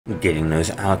Getting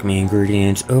those alchemy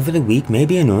ingredients over the week may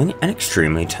be annoying and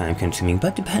extremely time consuming,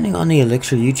 but depending on the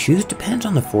elixir you choose depends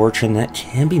on the fortune that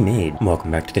can be made.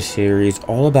 Welcome back to the series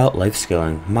all about life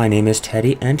skilling. My name is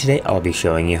Teddy and today I'll be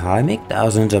showing you how I make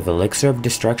thousands of Elixir of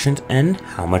Destructions and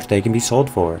how much they can be sold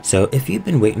for. So if you've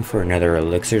been waiting for another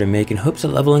elixir to make in hopes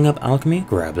of leveling up alchemy,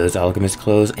 grab those alchemist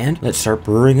clothes and let's start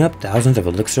brewing up thousands of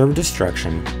Elixir of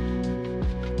Destruction.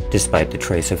 Despite the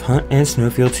trace of hunt and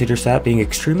snowfield cedar sap being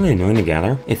extremely annoying to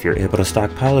gather, if you're able to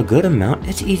stockpile a good amount,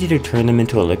 it's easy to turn them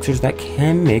into elixirs that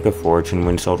can make a fortune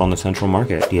when sold on the central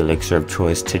market. The elixir of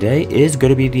choice today is going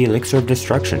to be the Elixir of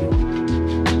Destruction.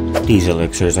 These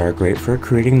elixirs are great for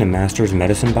creating the Master's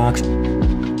Medicine Box,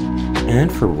 and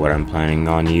for what I'm planning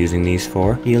on using these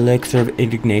for, the Elixir of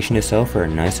Indignation to sell for a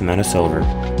nice amount of silver.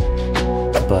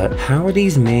 But how are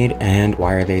these made and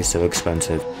why are they so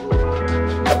expensive?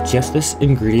 Just this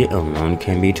ingredient alone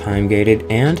can be time gated,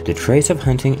 and the trace of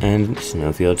hunting and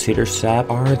snowfield cedar sap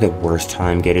are the worst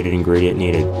time gated ingredient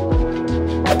needed.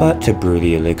 But to brew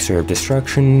the Elixir of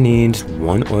Destruction needs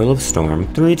 1 oil of storm,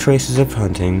 3 traces of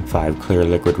hunting, 5 clear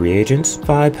liquid reagents,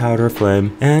 5 powder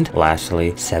flame, and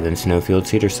lastly 7 snowfield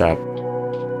cedar sap.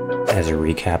 As a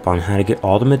recap on how to get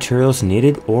all the materials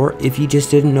needed, or if you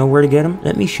just didn't know where to get them,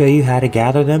 let me show you how to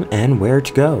gather them and where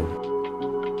to go.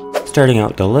 Starting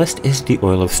out the list is the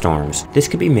Oil of Storms. This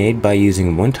can be made by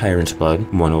using 1 tyrant's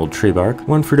blood, 1 old tree bark,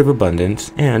 1 fruit of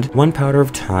abundance, and 1 powder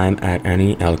of thyme at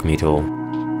any alchemy tool.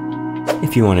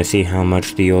 If you want to see how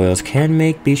much the oils can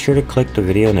make, be sure to click the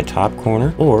video in the top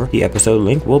corner, or the episode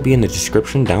link will be in the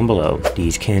description down below.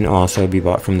 These can also be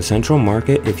bought from the central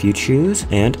market if you choose,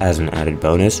 and as an added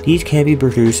bonus, these can be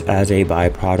produced as a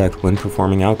byproduct when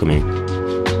performing alchemy.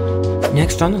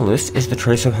 Next on the list is the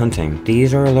Trace of Hunting.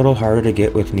 These are a little harder to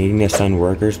get with needing to send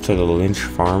workers to the Lynch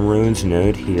Farm Ruins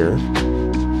node here,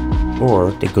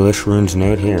 or the Glish Ruins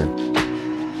node here.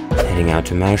 Heading out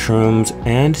to Mushrooms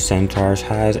and Centaurs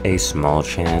has a small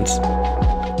chance.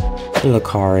 The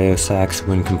Lucario sacks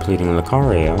when completing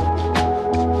Lucario.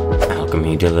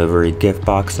 Alchemy delivery gift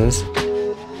boxes.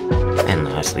 And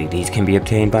lastly, these can be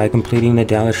obtained by completing the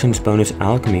Dalatian's bonus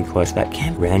alchemy quest that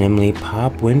can randomly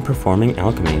pop when performing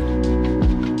alchemy.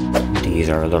 These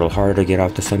are a little harder to get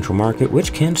off the central market,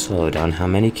 which can slow down how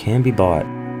many can be bought.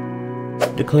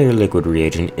 The clear liquid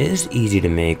reagent is easy to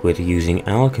make with using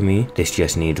alchemy. This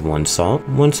just needs 1 salt,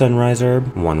 1 sunrise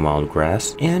herb, 1 wild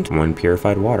grass, and 1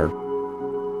 purified water.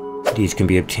 These can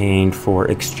be obtained for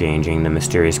exchanging the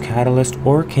mysterious catalyst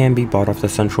or can be bought off the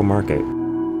central market.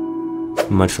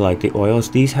 Much like the oils,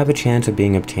 these have a chance of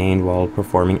being obtained while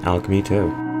performing alchemy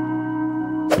too.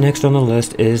 Next on the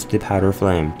list is the powder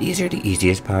flame. These are the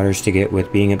easiest powders to get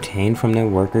with being obtained from the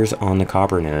workers on the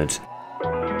copper nodes.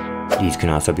 These can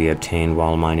also be obtained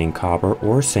while mining copper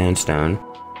or sandstone.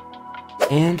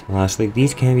 And lastly,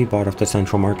 these can be bought off the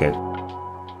central market.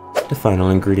 The final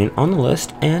ingredient on the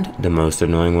list, and the most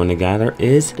annoying one to gather,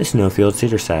 is the snowfield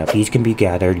cedar sap. These can be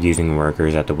gathered using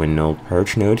workers at the Windmill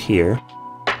Perch node here,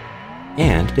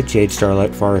 and the Jade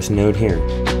Starlight Forest node here.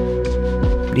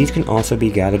 These can also be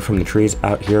gathered from the trees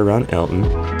out here around Elton.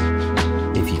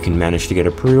 If you can manage to get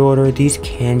a pre-order, these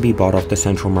can be bought off the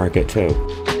central market too.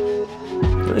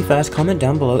 Really fast, comment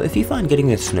down below if you find getting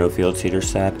the snowfield cedar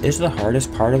sap is the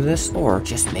hardest part of this, or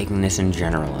just making this in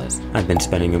general is. I've been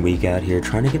spending a week out here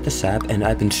trying to get the sap and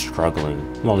I've been struggling.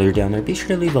 While you're down there, be sure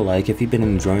to leave a like if you've been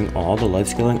enjoying all the life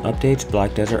skilling updates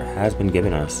Black Desert has been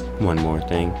giving us. One more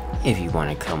thing. If you want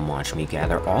to come watch me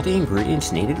gather all the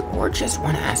ingredients needed, or just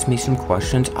want to ask me some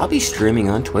questions, I'll be streaming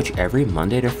on Twitch every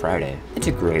Monday to Friday. It's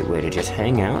a great way to just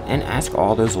hang out and ask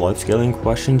all those life skilling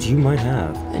questions you might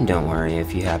have. And don't worry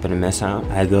if you happen to miss out,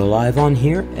 I go live on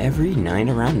here every night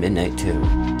around midnight too.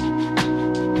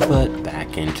 But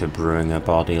back into brewing up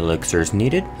all the elixirs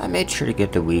needed, I made sure to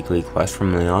get the weekly quest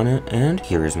from Liana, and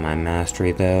here's my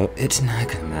mastery though. It's not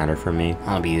gonna matter for me.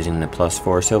 I'll be using the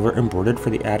 +4 silver embroidered for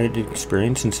the added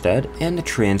experience instead, and the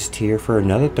trans tier for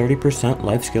another 30%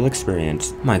 life skill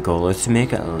experience. My goal is to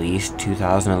make at least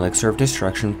 2,000 Elixir of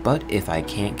Destruction, but if I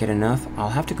can't get enough, I'll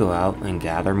have to go out and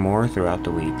gather more throughout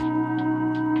the week.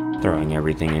 Throwing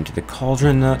everything into the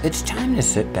cauldron though, it's time to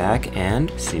sit back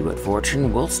and see what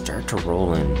fortune will start to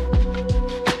roll in.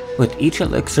 With each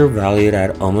elixir valued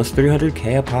at almost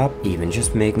 300k a pop, even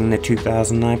just making the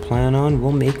 2,000 I plan on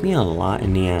will make me a lot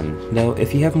in the end. Though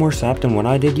if you have more sap than what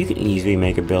I did, you can easily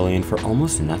make $1 billion for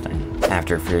almost nothing.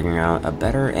 After figuring out a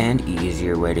better and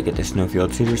easier way to get the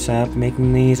snowfield cedar sap,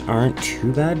 making these aren't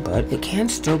too bad, but it can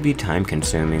still be time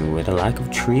consuming with a lack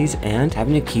of trees and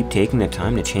having to keep taking the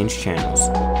time to change channels.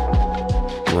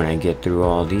 When I get through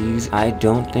all these, I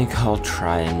don't think I'll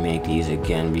try and make these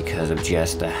again because of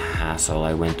just the hassle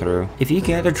I went through. If you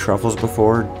gathered truffles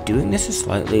before, doing this is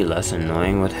slightly less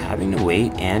annoying with having to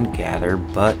wait and gather,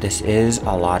 but this is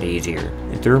a lot easier.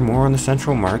 If there were more on the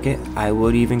central market, I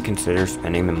would even consider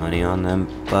spending the money on them,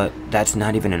 but that's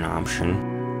not even an option.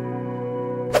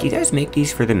 Do you guys make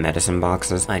these for the medicine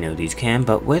boxes? I know these can,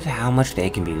 but with how much they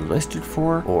can be listed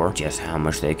for, or just how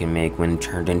much they can make when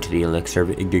turned into the Elixir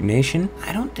of Indignation,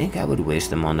 I don't think I would waste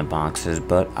them on the boxes,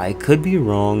 but I could be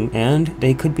wrong, and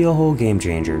they could be a whole game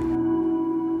changer.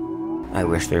 I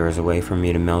wish there was a way for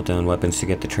me to melt down weapons to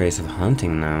get the trace of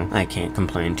hunting though. I can't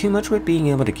complain too much with being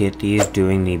able to get these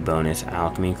doing the bonus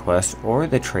alchemy quests or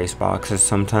the trace boxes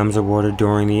sometimes awarded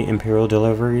during the Imperial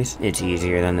deliveries. It's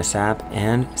easier than the sap,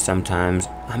 and sometimes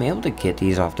I'm able to get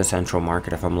these off the central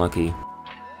market if I'm lucky.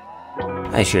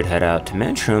 I should head out to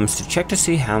Mentrooms to check to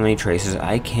see how many traces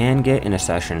I can get in a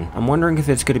session. I'm wondering if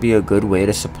it's going to be a good way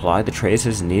to supply the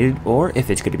traces needed, or if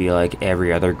it's going to be like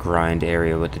every other grind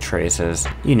area with the traces.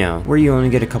 You know, where you only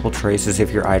get a couple traces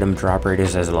if your item drop rate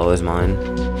is as low as mine.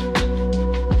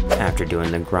 After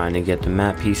doing the grind to get the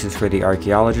map pieces for the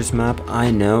archaeologist map,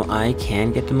 I know I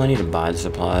can get the money to buy the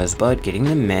supplies, but getting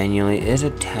them manually is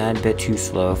a tad bit too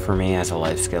slow for me as a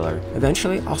life skiller.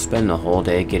 Eventually, I'll spend the whole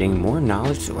day getting more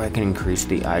knowledge so I can increase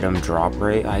the item drop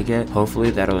rate I get.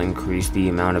 Hopefully that'll increase the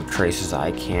amount of traces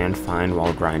I can find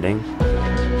while grinding.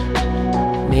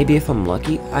 Maybe if I'm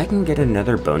lucky, I can get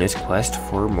another bonus quest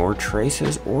for more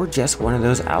traces or just one of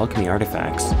those alchemy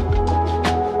artifacts.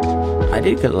 I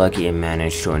did get lucky and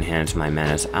managed to enhance my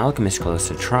Manus Alchemist clothes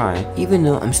to try, even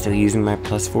though I'm still using my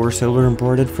 +4 silver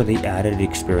embroidered for the added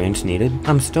experience needed.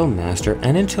 I'm still master,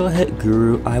 and until I hit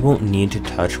Guru, I won't need to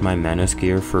touch my Manus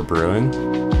gear for brewing.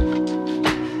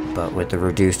 But with the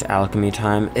reduced alchemy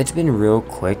time, it's been real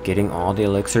quick getting all the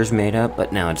elixirs made up,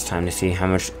 but now it's time to see how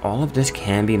much all of this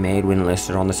can be made when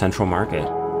listed on the central market.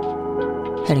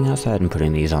 Heading outside and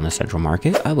putting these on the central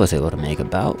market, I was able to make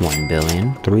about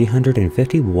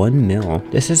 1,351 mil.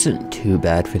 This isn't too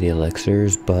bad for the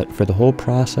elixirs, but for the whole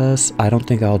process, I don't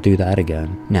think I'll do that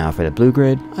again. Now for the blue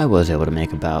grid, I was able to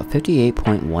make about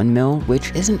 58.1 mil,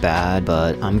 which isn't bad,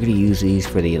 but I'm going to use these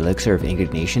for the Elixir of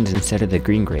Indignations instead of the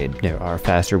green grade. There are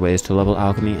faster ways to level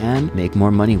alchemy and make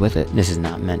more money with it. This is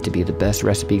not meant to be the best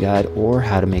recipe guide or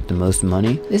how to make the most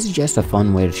money. This is just a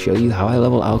fun way to show you how I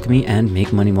level alchemy and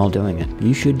make money while doing it.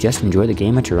 You should just enjoy the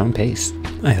game at your own pace.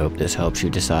 I hope this helps you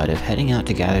decide if heading out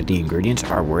to gather the ingredients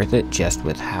are worth it just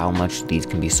with how much these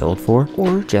can be sold for,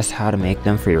 or just how to make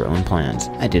them for your own plans.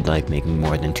 I did like making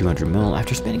more than 200 mil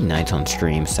after spending nights on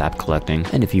stream sap collecting,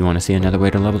 and if you want to see another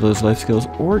way to level those life skills,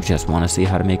 or just want to see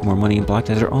how to make more money in Black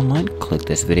Desert Online, click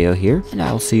this video here, and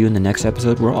I'll see you in the next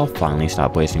episode where I'll finally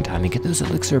stop wasting time and get those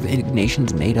Elixir of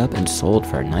Indignations made up and sold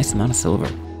for a nice amount of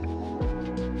silver.